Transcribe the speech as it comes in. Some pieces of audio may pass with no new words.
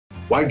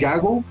Why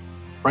Gaggle?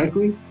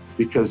 Frankly,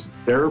 because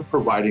they're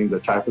providing the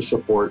type of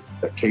support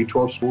that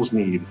K-12 schools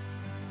need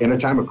in a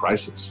time of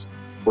crisis.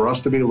 For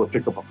us to be able to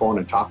pick up a phone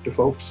and talk to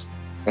folks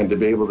and to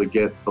be able to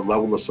get the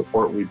level of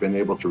support we've been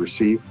able to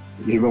receive,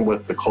 even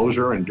with the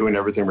closure and doing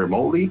everything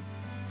remotely,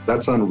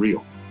 that's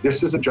unreal.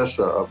 This isn't just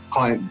a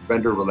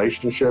client-vendor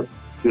relationship.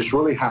 This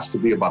really has to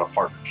be about a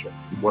partnership.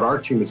 What our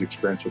team has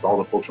experienced with all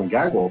the folks from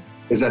Gaggle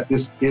is that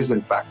this is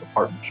in fact a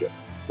partnership.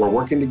 We're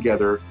working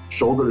together,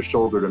 shoulder to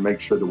shoulder, to make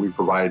sure that we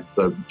provide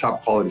the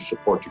top quality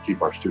support to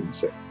keep our students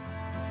safe.